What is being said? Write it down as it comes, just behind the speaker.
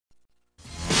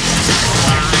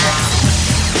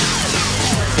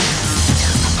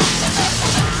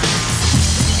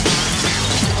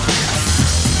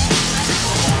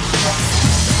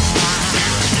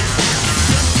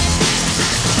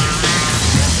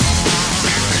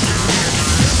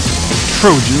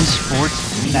Trojan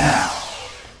Sports Now.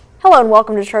 Hello and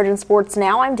welcome to Trojan Sports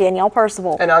Now. I'm Danielle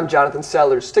Percival. And I'm Jonathan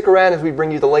Sellers. Stick around as we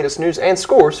bring you the latest news and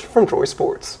scores from Troy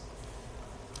Sports.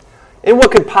 In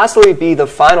what could possibly be the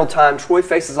final time Troy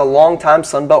faces a longtime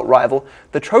Sunbelt rival,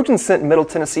 the Trojans sent Middle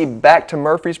Tennessee back to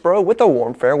Murfreesboro with a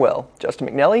warm farewell. Justin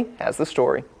McNelly has the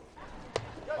story.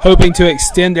 Hoping to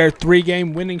extend their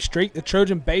three-game winning streak, the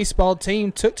Trojan baseball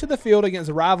team took to the field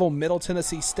against rival Middle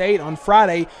Tennessee State on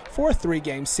Friday for a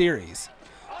three-game series.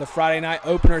 The Friday night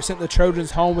opener sent the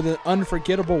Trojans home with an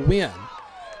unforgettable win.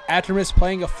 After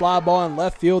misplaying a fly ball in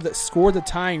left field that scored the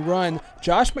tying run,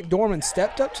 Josh McDormand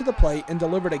stepped up to the plate and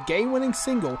delivered a game-winning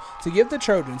single to give the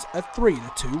Trojans a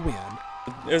 3-2 win.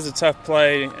 It was a tough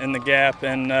play in the gap,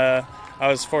 and I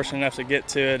was fortunate enough to get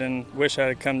to it and wish I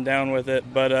had come down with it,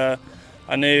 but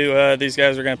I knew these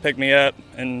guys were going to pick me up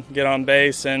and get on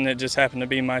base, and it just happened to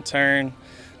be my turn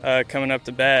coming up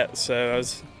to bat, so I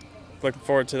was looking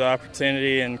forward to the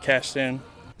opportunity and cashed in.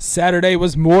 Saturday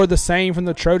was more the same from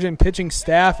the Trojan pitching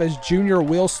staff as junior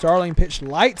Will Starling pitched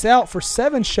lights out for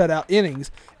 7 shutout innings,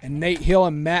 and Nate Hill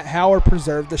and Matt Howard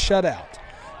preserved the shutout.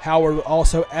 Howard would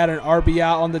also add an RBI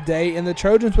on the day, and the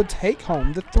Trojans would take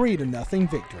home the 3-0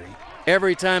 victory.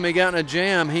 Every time he got in a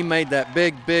jam, he made that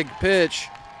big pitch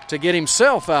to get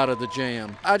himself out of the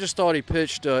jam. I just thought he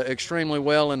pitched extremely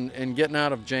well in getting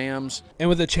out of jams. And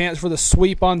with a chance for the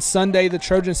sweep on Sunday, the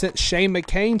Trojans sent Shane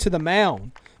McCain to the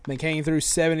mound. McCain threw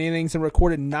 7 innings and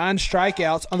recorded 9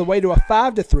 strikeouts on the way to a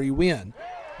 5-3 win.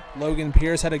 Logan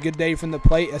Pierce had a good day from the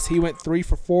plate as he went 3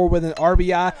 for 4 with an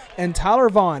RBI, and Tyler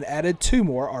Vaughn added 2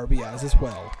 more RBIs as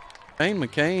well. Shane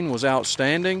McCain was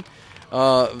outstanding.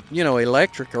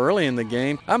 Electric early in the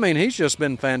game. I mean, he's just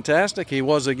been fantastic. He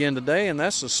was again today, and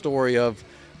that's the story of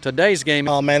today's game.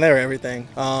 Oh, man, they're everything.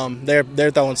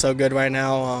 They're throwing so good right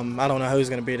now. I don't know who's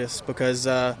going to beat us because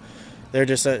they're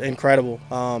just incredible.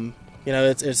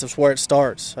 It's where it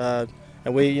starts. And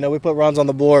we put runs on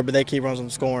the board, but they keep runs on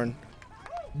the scoring.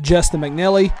 Justin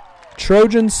McNelly,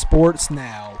 Trojan Sports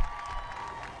Now.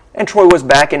 And Troy was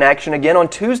back in action again on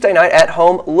Tuesday night at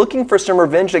home, looking for some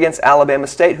revenge against Alabama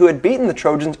State, who had beaten the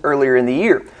Trojans earlier in the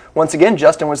year. Once again,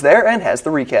 Justin was there and has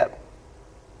the recap.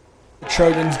 The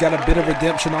Trojans got a bit of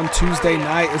redemption on Tuesday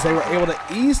night as they were able to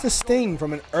ease the sting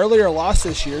from an earlier loss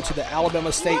this year to the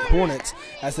Alabama State Hornets,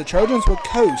 as the Trojans would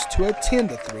coast to a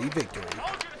 10-3 victory.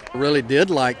 I really did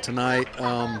like tonight.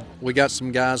 We got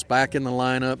some guys back in the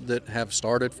lineup that have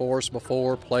started for us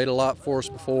before, played a lot for us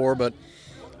before, but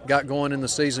got going in the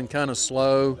season kind of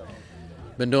slow.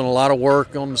 Been doing a lot of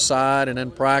work on the side and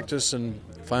in practice, and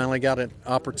finally got an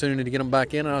opportunity to get them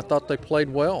back in, and I thought they played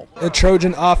well. The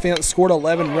Trojan offense scored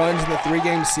 11 runs in the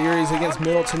 3-game series against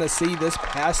Middle Tennessee this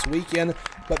past weekend,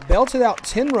 but belted out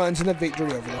 10 runs in a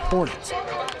victory over the Hornets.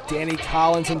 Danny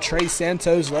Collins and Trey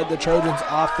Santos led the Trojans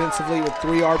offensively with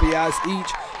 3 RBIs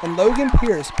each, and Logan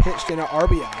Pierce pitched in an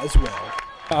RBI as well.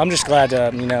 I'm just glad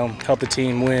to, help the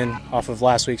team win off of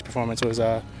last week's performance. It was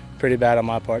pretty bad on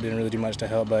my part. Didn't really do much to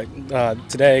help, but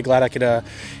today, glad I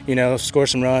could, score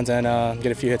some runs and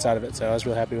get a few hits out of it. So I was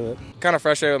really happy with it. Kind of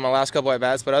frustrated with my last couple at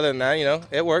bats, but other than that,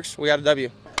 it works. We got a W.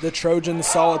 The Trojans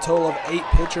saw a total of 8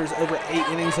 pitchers over 8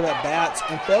 innings of at bats,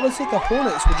 and felt as if the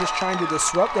Hornets were just trying to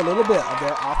disrupt a little bit of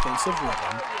their offensive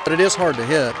rhythm. But it is hard to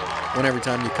hit when every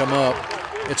time you come up,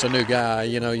 it's a new guy.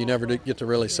 You never get to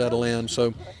really settle in.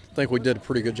 So I think we did a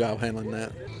pretty good job handling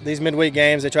that. These midweek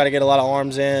games, they try to get a lot of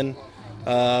arms in,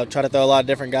 try to throw a lot of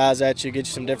different guys at you, get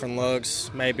you some different looks,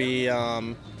 maybe.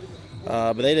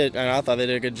 But they did, and I thought they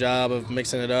did a good job of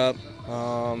mixing it up.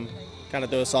 Kind of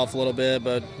threw us off a little bit,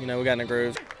 but we got in a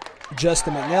groove.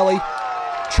 Justin McNelly,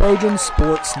 Trojan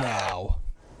Sports Now.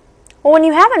 Well, when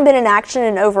you haven't been in action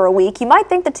in over a week, you might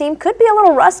think the team could be a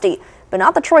little rusty, but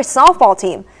not the Troy softball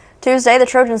team. Tuesday, the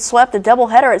Trojans swept a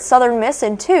doubleheader at Southern Miss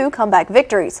in 2 comeback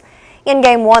victories. In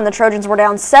Game 1, the Trojans were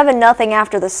down 7-0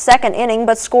 after the second inning,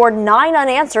 but scored 9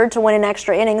 unanswered to win in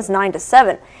extra innings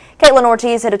 9-7. Caitlin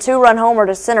Ortiz hit a 2-run homer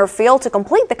to center field to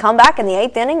complete the comeback in the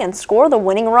 8th inning and score the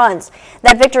winning runs.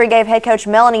 That victory gave head coach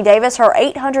Melanie Davis her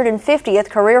 850th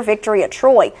career victory at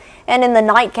Troy. And in the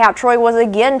nightcap, Troy was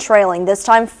again trailing, this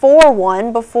time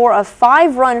 4-1, before a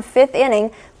 5-run 5th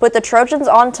inning put the Trojans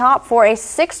on top for a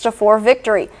 6-4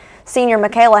 victory. Senior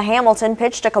Michaela Hamilton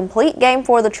pitched a complete game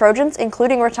for the Trojans,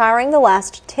 including retiring the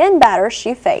last 10 batters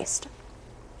she faced.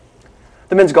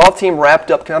 The men's golf team wrapped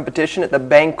up competition at the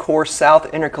Bangor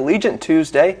South Intercollegiate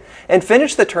Tuesday and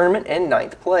finished the tournament in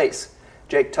 9th place.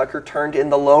 Jake Tucker turned in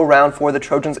the low round for the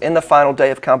Trojans in the final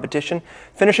day of competition,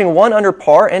 finishing 1 under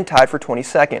par and tied for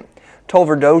 22nd.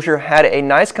 Tolver Dozier had a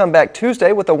nice comeback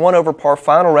Tuesday with a 1 over par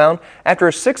final round after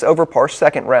a 6 over par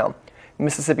second round.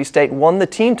 Mississippi State won the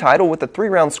team title with a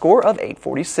 3-round score of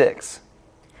 846.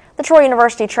 The Troy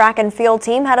University track and field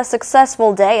team had a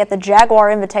successful day at the Jaguar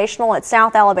Invitational at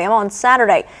South Alabama on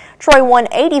Saturday. Troy won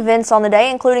 8 events on the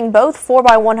day, including both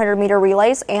 4x100 meter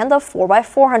relays and the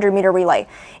 4x400 meter relay.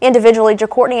 Individually,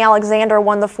 JaCourtney Alexander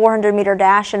won the 400 meter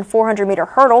dash and 400 meter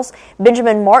hurdles.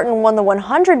 Benjamin Martin won the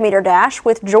 100 meter dash,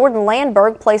 with Jordan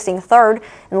Landberg placing third,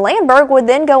 and Landberg would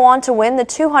then go on to win the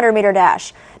 200 meter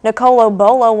dash. Nicolo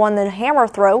Bolo won the hammer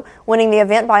throw, winning the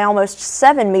event by almost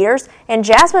 7 meters, and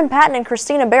Jasmine Patton and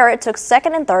Christina Barrett took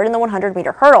second and third in the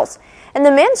 100-meter hurdles. And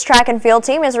the men's track and field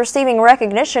team is receiving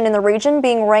recognition in the region,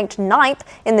 being ranked 9th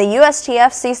in the USTF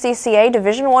CCCA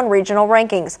Division I regional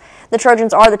rankings. The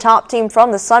Trojans are the top team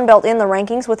from the Sun Belt in the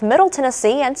rankings, with Middle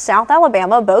Tennessee and South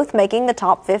Alabama both making the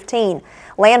top 15.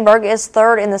 Landberg is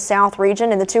third in the South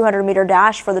region in the 200-meter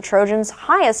dash for the Trojans'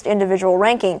 highest individual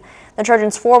ranking. The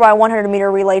Trojans' 4x100-meter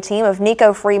relay team of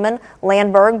Nico Freeman,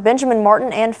 Landberg, Benjamin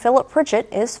Martin, and Philip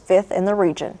Pritchett is 5th in the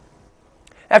region.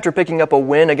 After picking up a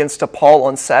win against DePaul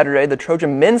on Saturday, the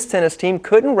Trojan men's tennis team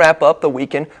couldn't wrap up the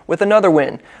weekend with another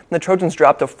win. The Trojans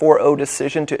dropped a 4-0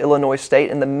 decision to Illinois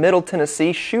State in the Middle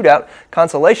Tennessee Shootout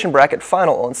consolation bracket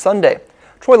final on Sunday.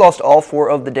 Troy lost all 4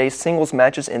 of the day's singles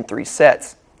matches in 3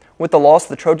 sets. With the loss,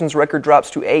 the Trojans' record drops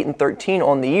to 8-13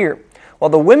 on the year, while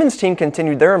the women's team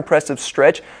continued their impressive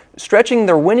stretch, stretching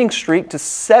their winning streak to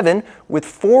 7 with a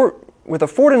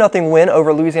 4-0 win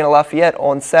over Louisiana Lafayette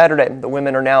on Saturday. The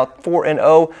women are now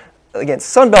 4-0 against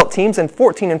Sun Belt teams and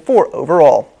 14-4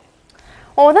 overall.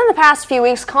 Well, within the past few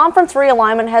weeks, conference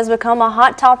realignment has become a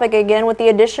hot topic again, with the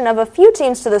addition of a few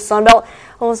teams to the Sun Belt,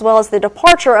 as well as the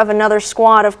departure of another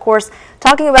squad. Of course,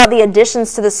 talking about the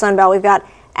additions to the Sun Belt, we've got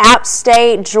App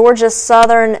State, Georgia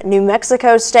Southern, New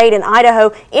Mexico State, and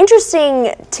Idaho.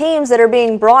 Interesting teams that are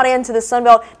being brought into the Sun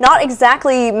Belt, not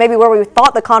exactly maybe where we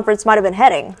thought the conference might have been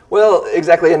heading. Well,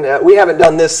 exactly, and we haven't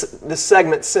done this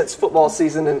segment since football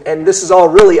season, and this is all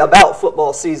really about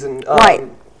football season. Right.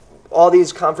 All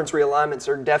these conference realignments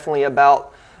are definitely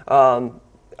about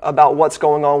what's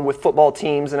going on with football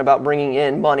teams and about bringing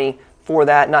in money for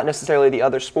that, not necessarily the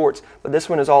other sports. But this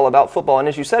one is all about football, and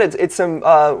as you said,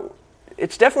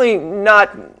 it's definitely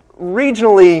not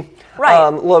regionally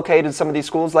located, some of these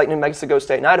schools like New Mexico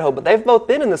State and Idaho, but they've both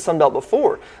been in the Sun Belt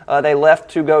before. They left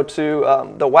to go to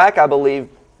the WAC, I believe,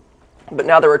 but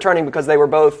now they're returning because they were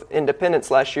both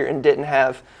independents last year and didn't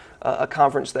have a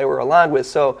conference they were aligned with.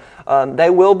 So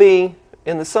they will be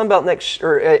in the Sun Belt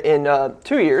in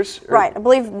 2 years. Right. I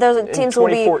believe those teams will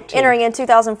be entering in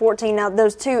 2014. Now,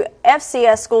 those 2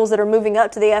 FCS schools that are moving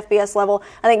up to the FBS level,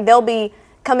 I think they'll be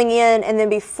coming in and then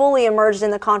be fully immersed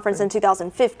in the conference in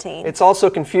 2015. It's also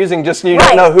confusing, just you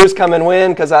don't know who's coming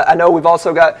when, because I know we've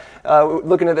also got,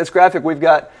 looking at this graphic, we've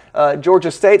got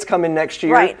Georgia State's coming next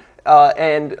year,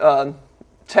 and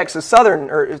Texas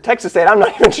Southern, or Texas State, I'm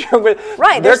not even sure, but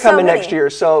they're coming next year.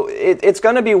 So it's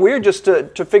going to be weird just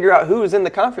to figure out who's in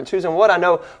the conference, who's in what. I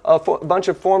know a bunch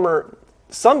of former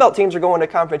Sun Belt teams are going to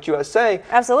Conference USA.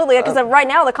 Absolutely, because right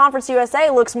now the Conference USA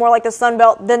looks more like the Sun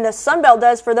Belt than the Sun Belt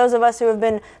does for those of us who have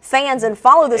been fans and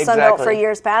follow the Sun Belt for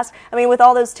years past. I mean, with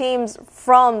all those teams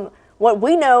from what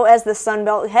we know as the Sun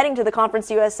Belt heading to the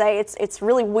Conference USA, it's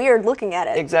really weird looking at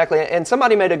it. Exactly, and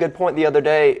somebody made a good point the other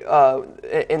day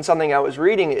in something I was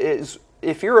reading, is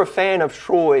if you're a fan of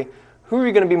Troy, who are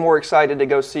you going to be more excited to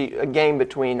go see a game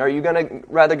between? Are you going to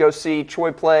rather go see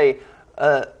Troy play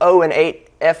 0-8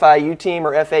 FIU team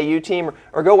or FAU team,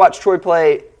 or go watch Troy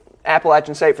play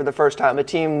Appalachian State for the first time, a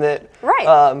team that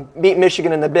beat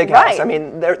Michigan in the Big House? I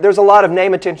mean, there's a lot of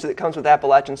name attention that comes with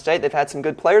Appalachian State. They've had some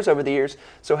good players over the years,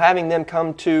 so having them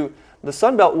come to the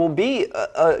Sun Belt will be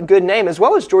a good name, as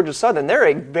well as Georgia Southern. They're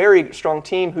a very strong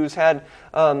team who's had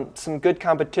some good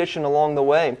competition along the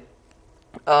way,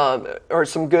 or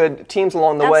some good teams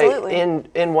along the way in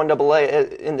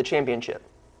 1AA in the championship.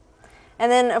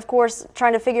 And then, of course,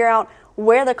 trying to figure out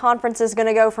where the conference is going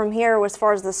to go from here as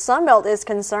far as the Sun Belt is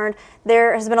concerned.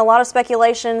 There has been a lot of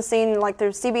speculation seen like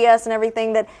through CBS and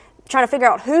everything, that trying to figure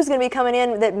out who's going to be coming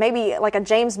in, that maybe like a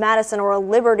James Madison or a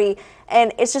Liberty.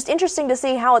 And it's just interesting to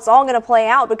see how it's all going to play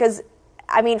out, because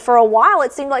I mean, for a while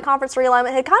it seemed like conference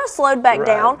realignment had kind of slowed back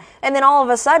down, and then all of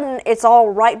a sudden it's all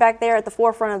right back there at the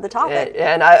forefront of the topic.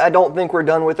 And I don't think we're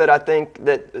done with it. I think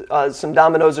that some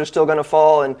dominoes are still going to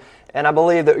fall, and I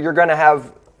believe that you're going to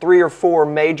have 3 or 4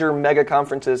 major mega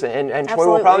conferences, and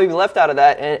Troy will probably be left out of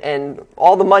that, and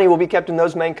all the money will be kept in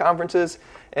those main conferences,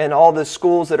 and all the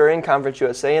schools that are in Conference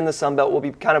USA in the Sun Belt will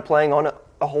be kind of playing on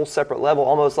a whole separate level,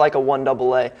 almost like a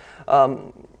 1AA.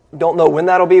 Don't know when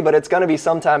that'll be, but it's going to be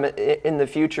sometime in the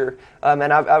future.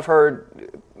 And I've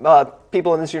heard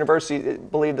people in this university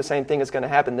believe the same thing is going to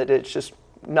happen, that it's just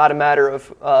not a matter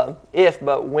of if,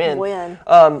 but when.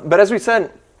 But as we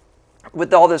said,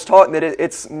 with all this talk, that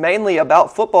it's mainly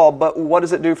about football, but what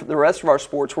does it do for the rest of our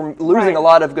sports? We're losing a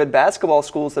lot of good basketball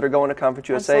schools that are going to Conference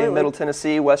USA, Absolutely. Middle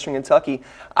Tennessee, Western Kentucky.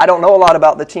 I don't know a lot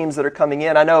about the teams that are coming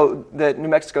in. I know that New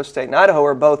Mexico State and Idaho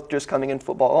are both just coming in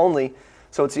football only,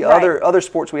 so it's the other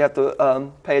sports we have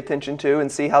to pay attention to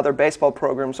and see how their baseball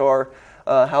programs are,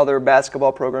 how their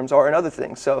basketball programs are, and other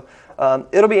things. So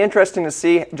it'll be interesting to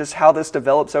see just how this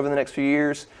develops over the next few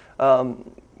years,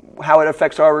 how it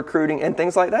affects our recruiting and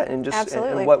things like that, and just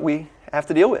and what we have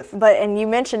to deal with. And you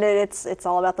mentioned it, it's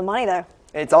all about the money, though.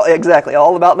 It's exactly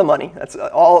all about the money. That's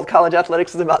all college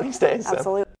athletics is about these days. So.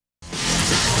 Absolutely.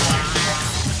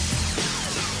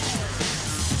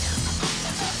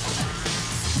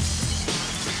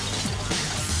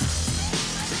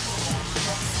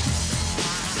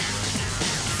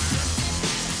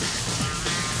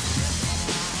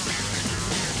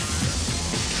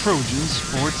 Trojan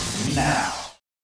Sports Now.